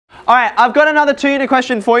All right, I've got another 2-unit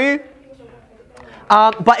question for you.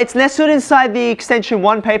 But it's nestled inside the Extension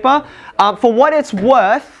 1 paper. For what it's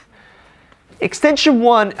worth, Extension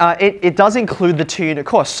 1, it does include the 2-unit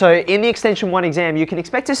course. So in the Extension 1 exam, you can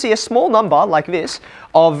expect to see a small number like this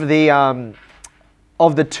of the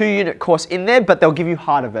 2-unit course in there, but they'll give you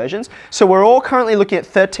harder versions. So we're all currently looking at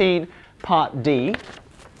 13 Part D.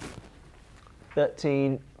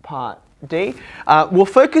 13 Part D. We'll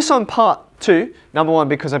focus on Part 2, number 1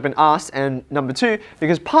 because I've been asked, and number 2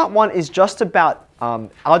 because Part 1 is just about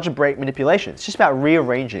algebraic manipulation. It's just about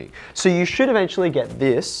rearranging. So you should eventually get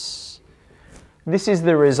this. This is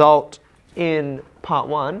the result in Part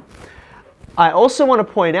 1. I also want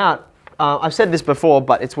to point out, I've said this before,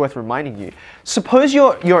 but it's worth reminding you. Suppose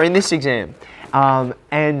you're in this exam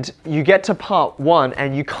and you get to Part 1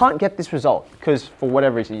 and you can't get this result because for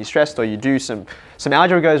whatever reason you're stressed or you do some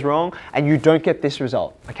algebra goes wrong and you don't get this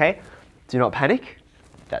result, okay? Do not panic,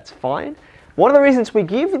 that's fine. One of the reasons we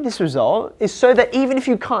give you this result is so that even if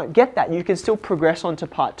you can't get that, you can still progress on to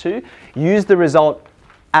Part 2, use the result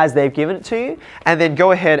as they've given it to you, and then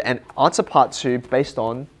go ahead and answer Part 2 based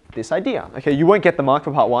on this idea. Okay, you won't get the mark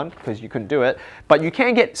for Part 1 because you couldn't do it, but you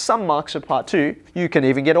can get some marks for Part 2. You can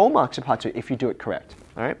even get all marks for Part 2 if you do it correct.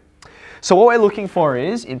 All right. So what we're looking for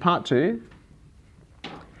is, in Part 2,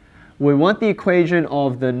 we want the equation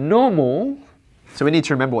of the normal, so we need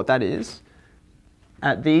to remember what that is,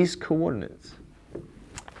 at these coordinates.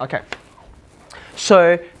 Okay.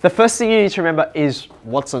 So the first thing you need to remember is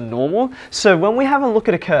what's a normal. So when we have a look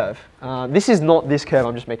at a curve, this is not this curve,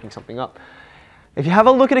 I'm just making something up. If you have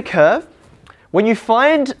a look at a curve, when you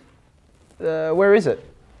find, where is it?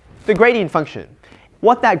 The gradient function.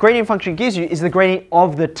 What that gradient function gives you is the gradient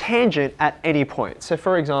of the tangent at any point. So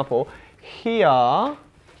for example, here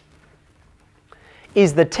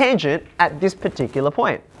is the tangent at this particular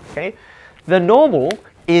point. Okay? The normal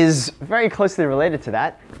is very closely related to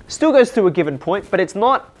that. Still goes through a given point, but it's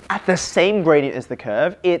not at the same gradient as the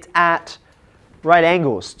curve. It's at right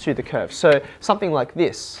angles to the curve. So something like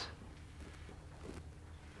this.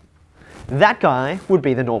 That guy would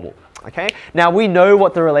be the normal. Okay? Now we know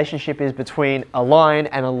what the relationship is between a line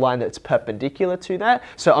and a line that's perpendicular to that.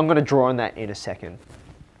 So I'm going to draw on that in a second.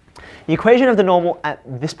 The equation of the normal at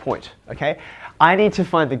this point. Okay? I need to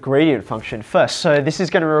find the gradient function first. So this is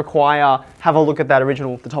going to require, have a look at that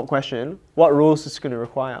the top question. What rules is this going to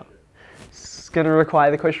require? It's going to require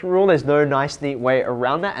the quotient rule. There's no nice, neat way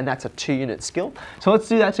around that, and that's a 2-unit skill. So let's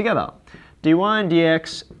do that together. dy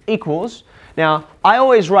dx equals, now I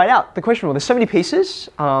always write out the quotient rule. There's so many pieces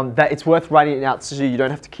that it's worth writing it out so you don't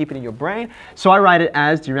have to keep it in your brain. So I write it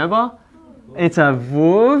as, do you remember? It's a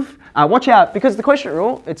VUV. Watch out, because the quotient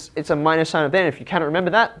rule, it's a minus sign at the end. If you cannot remember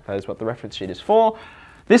that, that is what the reference sheet is for.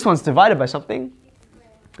 This one's divided by something,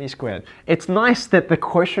 e squared. It's nice that the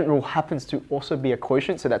quotient rule happens to also be a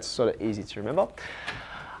quotient, so that's sort of easy to remember.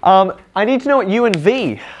 I need to know what u and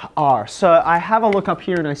v are. So I have a look up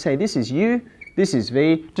here and I say this is u, this is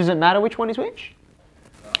v. Does it matter which one is which?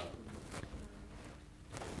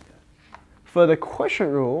 For the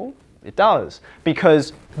quotient rule, it does,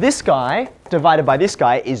 because this guy divided by this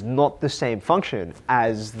guy is not the same function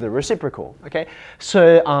as the reciprocal, okay?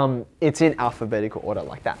 So it's in alphabetical order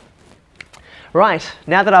like that. Right,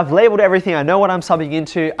 now that I've labeled everything, I know what I'm subbing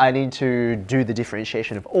into, I need to do the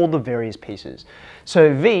differentiation of all the various pieces.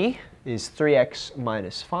 So v is 3x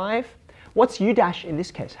minus 5. What's u dash in this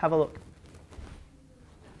case? Have a look.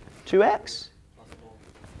 2x?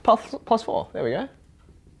 Plus 4, there we go.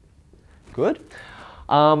 Good.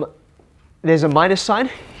 There's a minus sign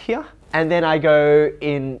here, and then I go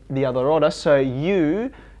in the other order. So u,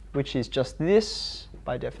 which is just this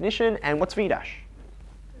by definition, and what's v dash?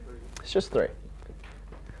 It's just 3.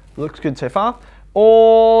 Looks good so far.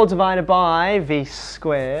 All divided by v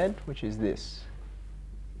squared, which is this.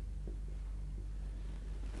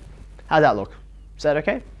 How's that look? Is that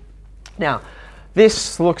okay? Now,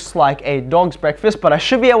 this looks like a dog's breakfast, but I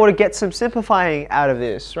should be able to get some simplifying out of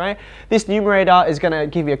this, right? This numerator is going to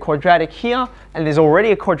give you a quadratic here, and there's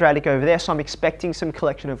already a quadratic over there, so I'm expecting some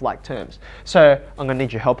collection of like terms. So I'm going to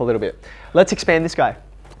need your help a little bit. Let's expand this guy.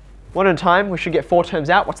 One at a time, we should get 4 terms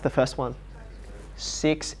out. What's the first one?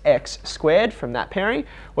 6x squared from that pairing.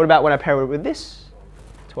 What about when I pair it with this?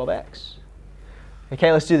 12x.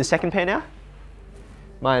 Okay, let's do the second pair now.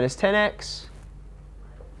 Minus 10x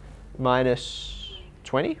minus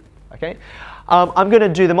 20, okay? I'm going to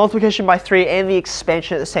do the multiplication by 3 and the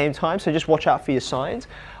expansion at the same time, so just watch out for your signs.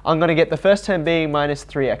 I'm going to get the first term being minus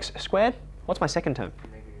 3x squared. What's my second term?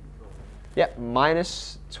 Yep,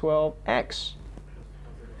 minus 12x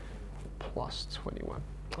plus 21.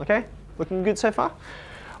 Okay, looking good so far?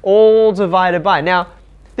 All divided by. Now,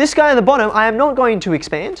 This guy at the bottom, I am not going to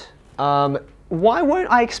expand. Why won't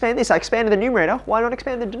I expand this? I expanded the numerator. Why not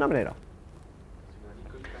expand the denominator?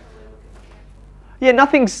 Yeah,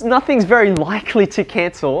 nothing's very likely to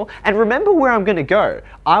cancel. And remember where I'm going to go.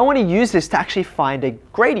 I want to use this to actually find a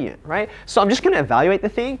gradient, right? So I'm just going to evaluate the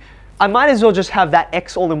thing. I might as well just have that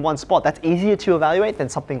x all in one spot. That's easier to evaluate than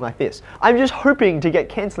something like this. I'm just hoping to get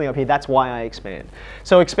canceling up here. That's why I expand.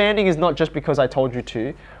 So expanding is not just because I told you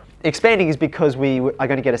to. Expanding is because we are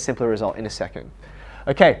going to get a simpler result in a second.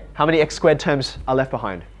 Okay, how many x squared terms are left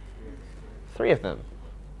behind? 3 of them.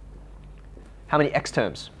 How many x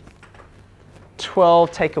terms?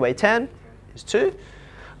 12 take away 10 is 2.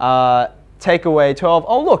 Take away 12.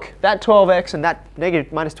 Oh, look, that 12x and that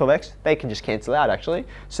negative minus 12x, they can just cancel out, actually.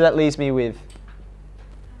 So that leaves me with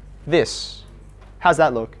this. How's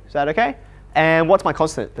that look? Is that OK? And what's my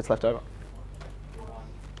constant that's left over?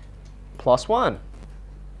 Plus 1.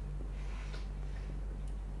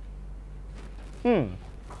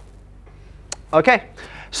 OK,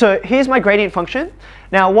 so here's my gradient function.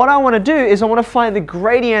 Now, what I want to do is I want to find the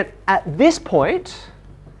gradient at this point.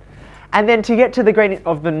 And then to get to the gradient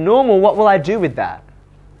of the normal, what will I do with that?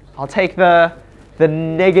 I'll take the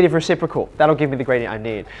negative reciprocal. That'll give me the gradient I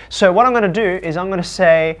need. So what I'm going to do is I'm going to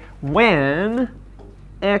say when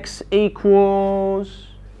x equals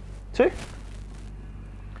 2,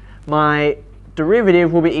 my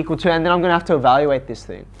derivative will be equal to, and then I'm going to have to evaluate this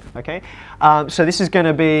thing. Okay, so this is going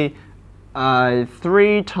to be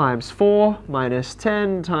 3 times 4 minus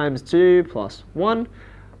 10 times 2 plus 1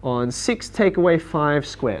 on 6 take away 5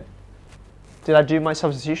 squared. Did I do my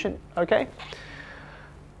substitution? Okay.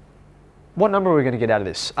 What number are we going to get out of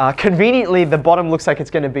this? Conveniently, the bottom looks like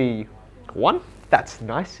it's going to be 1. That's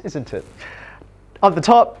nice, isn't it? At the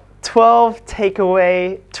top, 12 take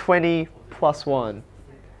away 20 plus 1.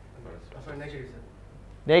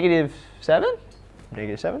 Negative 7?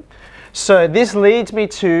 Negative 7. So this leads me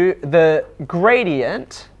to the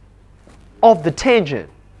gradient of the tangent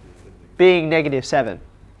being negative 7.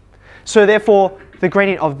 So therefore, the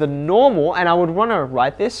gradient of the normal, and I would want to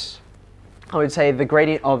write this, I would say the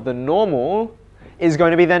gradient of the normal is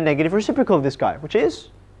going to be the negative reciprocal of this guy, which is?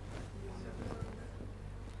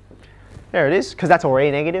 There it is, because that's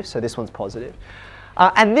already negative, so this one's positive.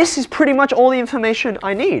 And this is pretty much all the information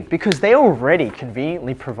I need, because they already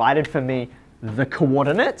conveniently provided for me the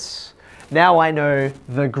coordinates. Now I know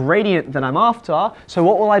the gradient that I'm after, so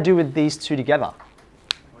what will I do with these two together?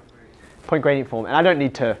 Point gradient form, and I don't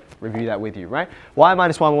need to review that with you, right? Y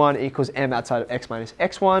minus 1, 1 equals m outside of x minus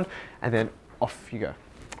x1, and then off you go.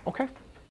 Okay.